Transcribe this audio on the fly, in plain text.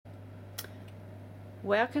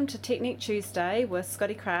Welcome to Technique Tuesday with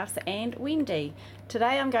Scottie Crafts and Wendy.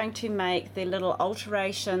 Today I'm going to make the little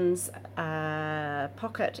alterations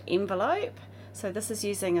pocket envelope. So this is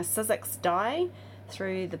using a Sizzix die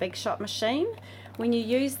through the Big Shot machine. When you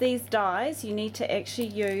use these dies, you need to actually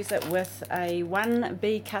use it with a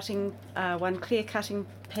 1B cutting, one clear cutting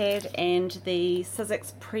pad and the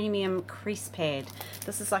Sizzix Premium crease pad.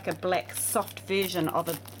 This is like a black soft version of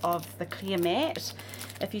the clear mat.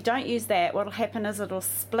 If you don't use that, what will happen is it'll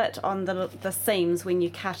split on the seams when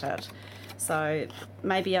you cut it. So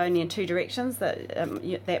maybe only in two directions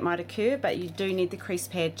that might occur, but you do need the crease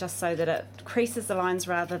pad just so that it creases the lines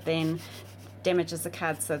rather than damages the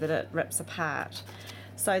card so that it rips apart.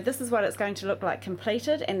 So this is what it's going to look like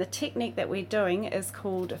completed, and the technique that we're doing is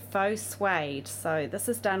called Faux suede. So this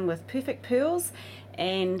is done with Perfect Pearls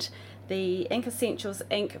and the Ink Essentials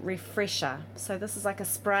Ink Refresher. So this is like a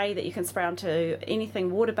spray that you can spray onto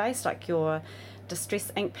anything water-based like your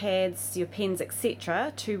distress ink pads, your pens,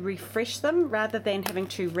 etc. to refresh them rather than having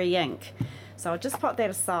to re-ink. So I'll just put that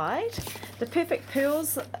aside. The Perfect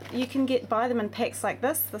Pearls, you can buy them in packs like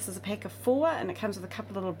this. This is a pack of 4 and it comes with a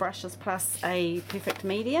couple of little brushes plus a perfect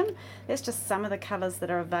medium. That's just some of the colours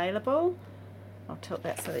that are available. I'll tilt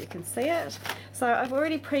that so that you can see it. So I've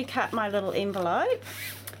already pre-cut my little envelope.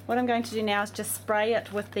 What I'm going to do now is just spray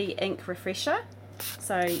it with the ink refresher.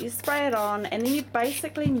 So you spray it on and then you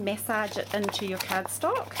basically massage it into your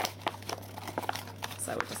cardstock.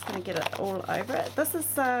 So we're just going to get it all over it. This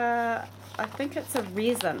is I think it's a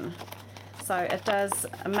resin, so it does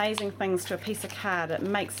amazing things to a piece of card. It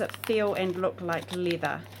makes it feel and look like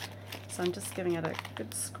leather. So I'm just giving it a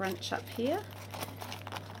good scrunch up here,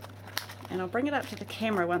 and I'll bring it up to the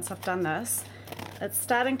camera once I've done this. It's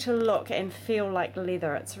starting to look and feel like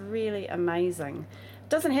leather. It's really amazing. It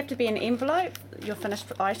doesn't have to be an envelope, your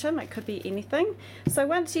finished item, it could be anything. So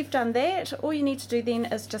once you've done that, all you need to do then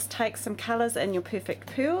is just take some colours in your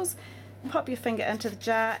Perfect Pearls, pop your finger into the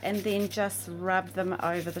jar and then just rub them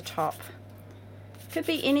over the top. Could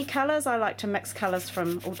be any colours. I like to mix colours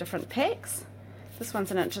from all different packs. This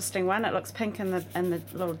one's an interesting one. It looks pink in the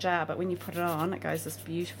little jar, but when you put it on it goes this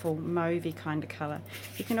beautiful mauvey kind of colour.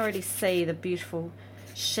 You can already see the beautiful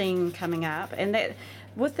sheen coming up, and that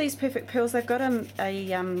with these Perfect Pearls they've got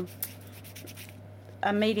a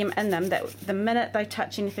medium in them that the minute they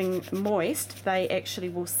touch anything moist they actually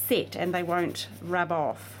will set and they won't rub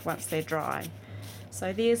off once they're dry.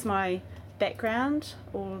 So there's my background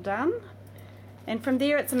all done, and from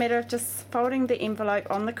there it's a matter of just folding the envelope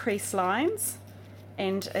on the crease lines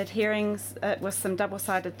and adhering it with some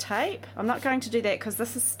double-sided tape. I'm not going to do that because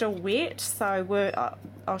this is still wet, so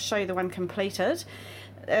I'll show you the one completed.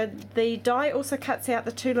 The die also cuts out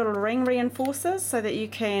the 2 little ring reinforcers so that you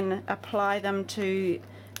can apply them to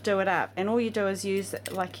do it up, and all you do is use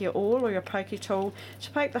like your awl or your pokey tool to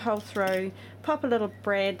poke the hole through, pop a little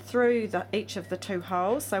brad through each of the 2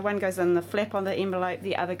 holes. So one goes in the flap on the envelope,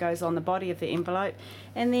 the other goes on the body of the envelope,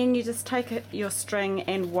 and then you just take your string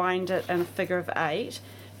and wind it in a figure of 8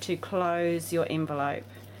 to close your envelope.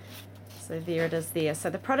 So there it is there. So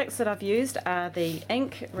the products that I've used are the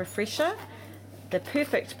ink refresher, the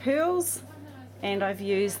Perfect Pearls, and I've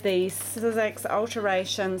used the Sizzix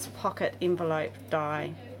Alterations pocket envelope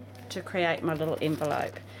die to create my little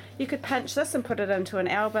envelope. You could punch this and put it into an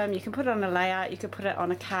album, you can put it on a layout, you could put it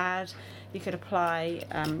on a card, you could apply,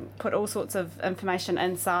 put all sorts of information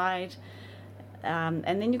inside, and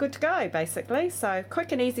then you're good to go basically. So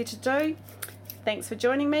quick and easy to do. Thanks for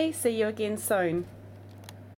joining me, see you again soon.